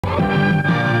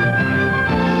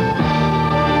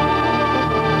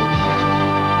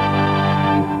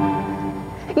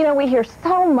we hear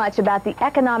so much about the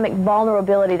economic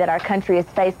vulnerability that our country is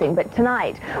facing, but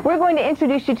tonight we're going to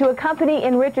introduce you to a company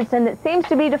in Richardson that seems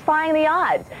to be defying the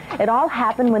odds. It all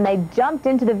happened when they jumped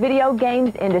into the video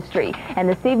games industry, and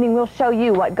this evening we'll show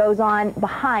you what goes on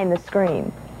behind the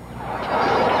screen.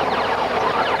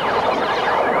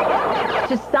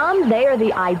 To some, they are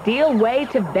the ideal way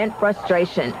to vent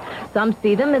frustration. Some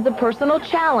see them as a personal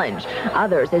challenge,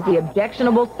 others as the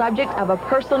objectionable subject of a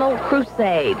personal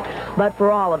crusade. But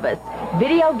for all of us,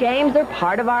 video games are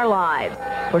part of our lives.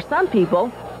 For some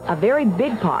people, a very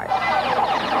big part.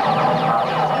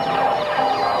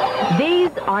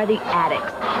 These are the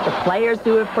addicts, the players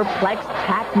who have perplexed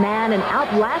Pac-Man and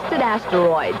outlasted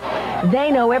asteroids.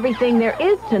 They know everything there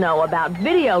is to know about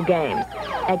video games,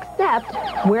 except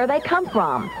where they come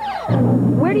from.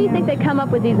 Where do you think they come up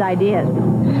with these ideas?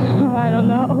 I don't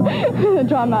know.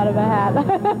 Draw them out of a hat.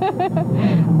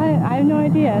 I have no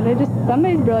idea.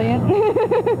 Somebody's brilliant.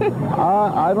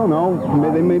 I don't know.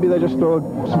 Maybe they just throw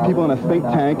some people in a think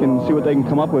tank and see what they can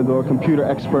come up with, or computer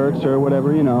experts or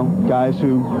whatever, you know, guys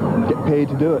who get paid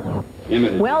to do it.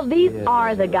 Well, these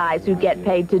are the guys who get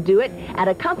paid to do it at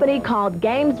a company called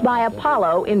Games by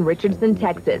Apollo in Richardson,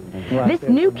 Texas. This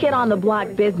new kid on the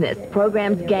block business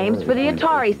programs games for the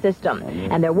Atari system,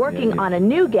 and they're working on a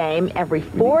new game every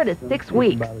 4 to 6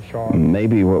 weeks.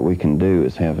 Maybe what we can do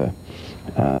is have a,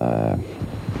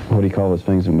 what do you call those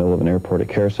things in the middle of an airport, a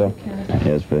carousel?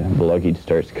 As the luggage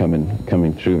starts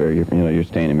coming through there, you're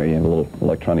standing there, you have a little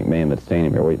electronic man that's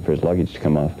standing there waiting for his luggage to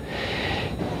come off.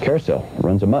 Carousel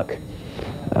runs amok.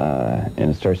 And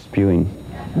it starts spewing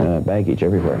baggage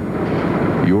everywhere.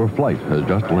 Your flight has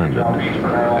just landed,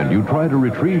 and you try to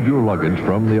retrieve your luggage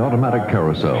from the automatic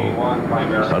carousel.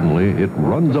 Suddenly, it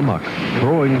runs amok,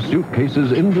 throwing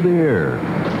suitcases into the air.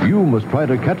 You must try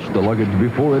to catch the luggage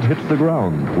before it hits the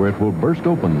ground, where it will burst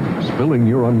open, spilling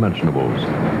your unmentionables.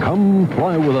 Come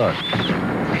fly with us,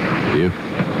 if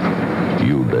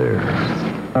you dare.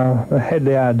 I had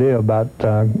the idea about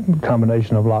a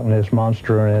combination of Loch Ness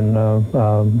Monster and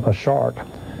a shark.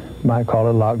 Might call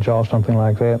it lockjaw, something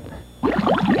like that.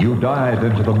 You dive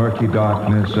into the murky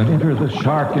darkness and enter the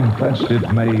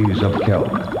shark-infested maze of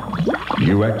kelp.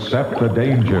 You accept the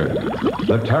danger,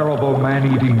 the terrible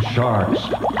man-eating sharks,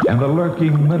 and the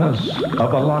lurking menace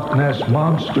of a Loch Ness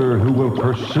Monster who will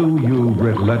pursue you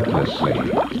relentlessly.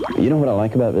 You know what I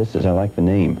like about this is I like the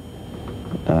name.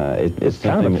 It's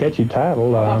kind of a catchy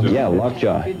title. Yeah,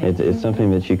 Lockjaw. It's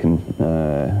something that you can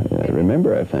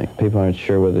remember, I think. People aren't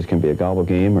sure whether this can be a gobble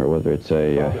game or whether it's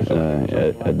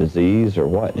a disease or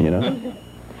what, you know?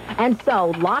 And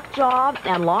so, Lockjaw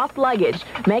and Lost Luggage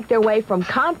make their way from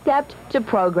concept to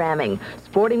programming,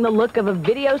 sporting the look of a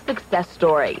video success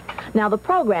story. Now, the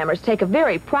programmers take a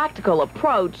very practical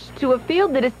approach to a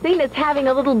field that is seen as having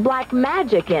a little black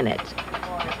magic in it.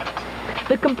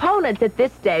 The components at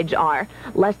this stage are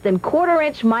less than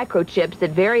quarter-inch microchips at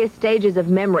various stages of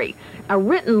memory, a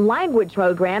written language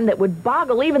program that would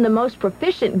boggle even the most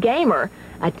proficient gamer,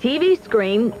 a TV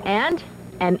screen, and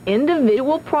an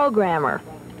individual programmer.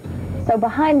 So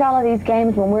behind all of these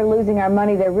games, when we're losing our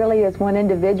money, there really is one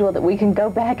individual that we can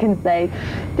go back and say,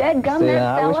 "Dadgum, See, that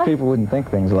I fella." wish people wouldn't think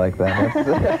things like that.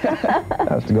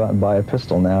 I have to go out and buy a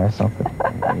pistol now or something.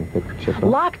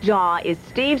 Lockjaw is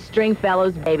Steve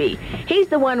Stringfellow's baby. He's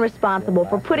the one responsible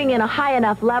for putting in a high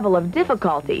enough level of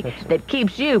difficulty that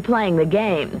keeps you playing the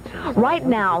game. Right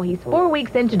now, he's 4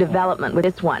 weeks into development with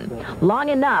this one, long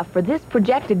enough for this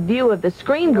projected view of the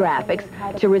screen graphics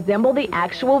to resemble the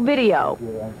actual video.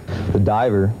 The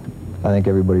diver, I think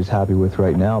everybody's happy with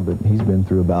right now, but he's been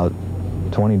through about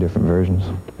 20 different versions.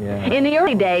 In the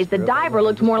early days, the diver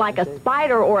looked more like a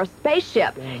spider or a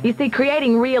spaceship. You see,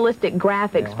 creating realistic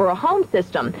graphics for a home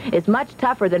system is much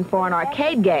tougher than for an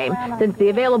arcade game, since the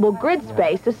available grid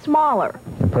space is smaller.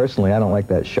 And personally, I don't like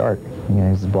that shark. You know,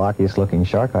 he's the blockiest looking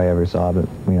shark I ever saw, but,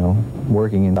 you know,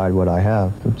 working inside what I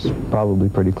have, it's probably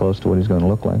pretty close to what he's going to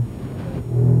look like.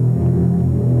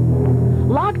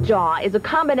 Lockjaw is a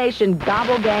combination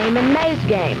gobble game and maze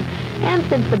game. And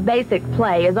since the basic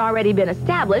play has already been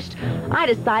established, I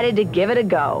decided to give it a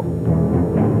go.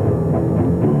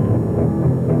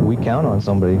 We count on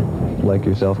somebody like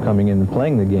yourself coming in and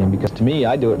playing the game, because to me,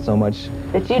 I do it so much,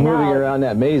 moving around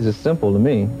that maze is simple to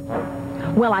me.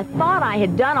 Well, I thought I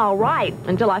had done all right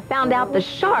until I found out the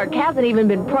shark hasn't even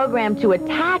been programmed to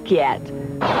attack yet.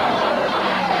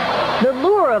 The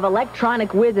lure of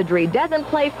electronic wizardry doesn't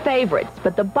play favorites,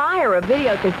 but the buyer of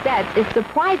video cassettes is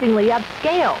surprisingly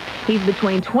upscale. He's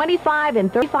between 25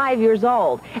 and 35 years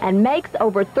old and makes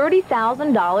over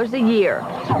 $30,000 a year.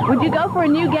 Would you go for a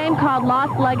new game called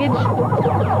Lost Luggage?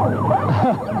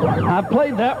 I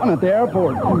played that one at the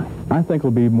airport. I think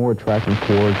it'll be more attractive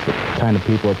towards the kind of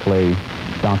people that play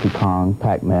Donkey Kong,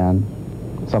 Pac-Man,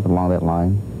 something along that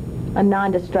line. A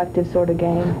non-destructive sort of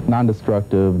game.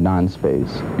 Non-destructive,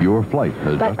 non-space. Your flight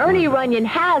has But Ernie Runyon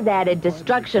has added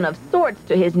destruction of sorts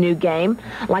to his new game,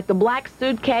 like the black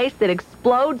suitcase that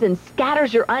explodes and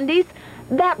scatters your undies.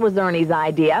 That was Ernie's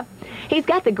idea. He's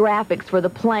got the graphics for the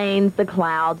planes, the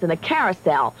clouds, and the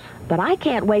carousel, but I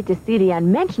can't wait to see the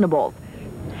unmentionables.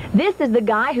 This is the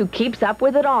guy who keeps up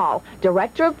with it all,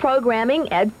 Director of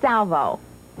Programming, Ed Salvo.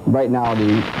 Right now,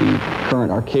 the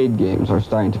current arcade games are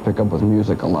starting to pick up with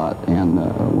music a lot and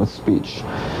with speech.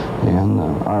 And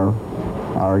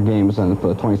our games for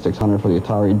the 2600 for the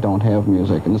Atari don't have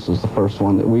music, and this is the first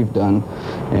one that we've done.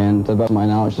 And to the best of my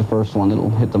knowledge, the first one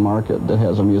that'll hit the market that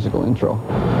has a musical intro.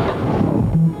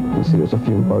 You can see there's a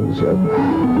few bugs yet.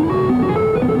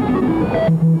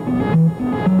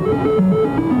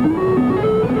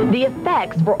 The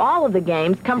effects for all of the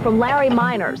games come from Larry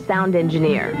Miner, sound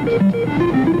engineer.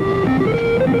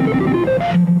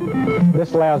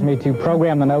 This allows me to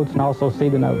program the notes and also see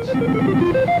the notes.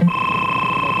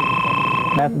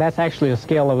 That's actually a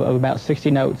scale of about 60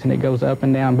 notes, and it goes up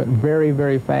and down, but very,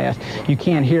 very fast. You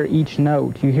can't hear each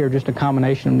note. You hear just a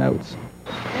combination of notes.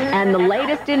 And the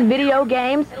latest in video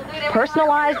games,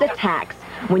 personalized attacks.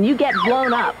 When you get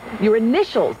blown up, your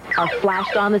initials are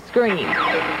flashed on the screen.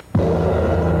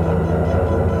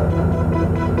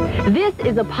 This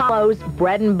is Apollo's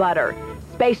bread and butter,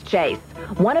 Space Chase,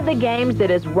 one of the games that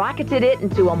has rocketed it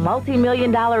into a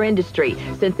multi-million-dollar industry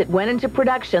since it went into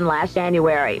production last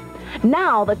January.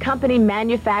 Now the company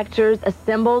manufactures,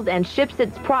 assembles, and ships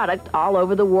its product all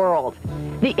over the world.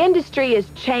 The industry is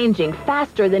changing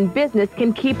faster than business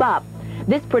can keep up.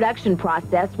 This production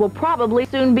process will probably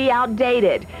soon be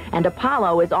outdated, and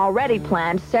Apollo has already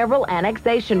planned several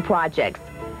annexation projects.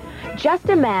 Just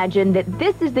imagine that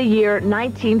this is the year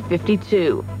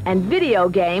 1952, and video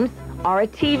games are a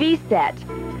TV set.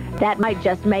 That might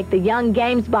just make the young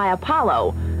games by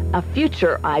Apollo a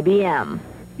future IBM.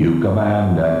 You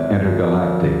command an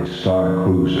intergalactic star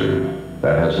cruiser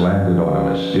that has landed on a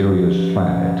mysterious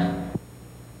planet.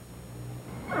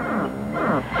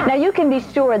 Now you can be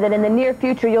sure that in the near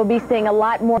future you'll be seeing a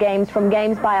lot more games from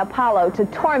Games by Apollo to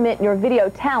torment your video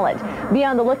talent. Be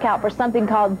on the lookout for something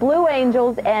called Blue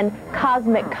Angels and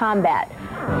Cosmic Combat.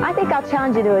 I think I'll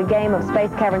challenge you to a game of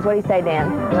Space Caverns. What do you say,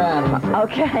 Dan?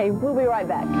 Okay, we'll be right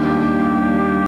back.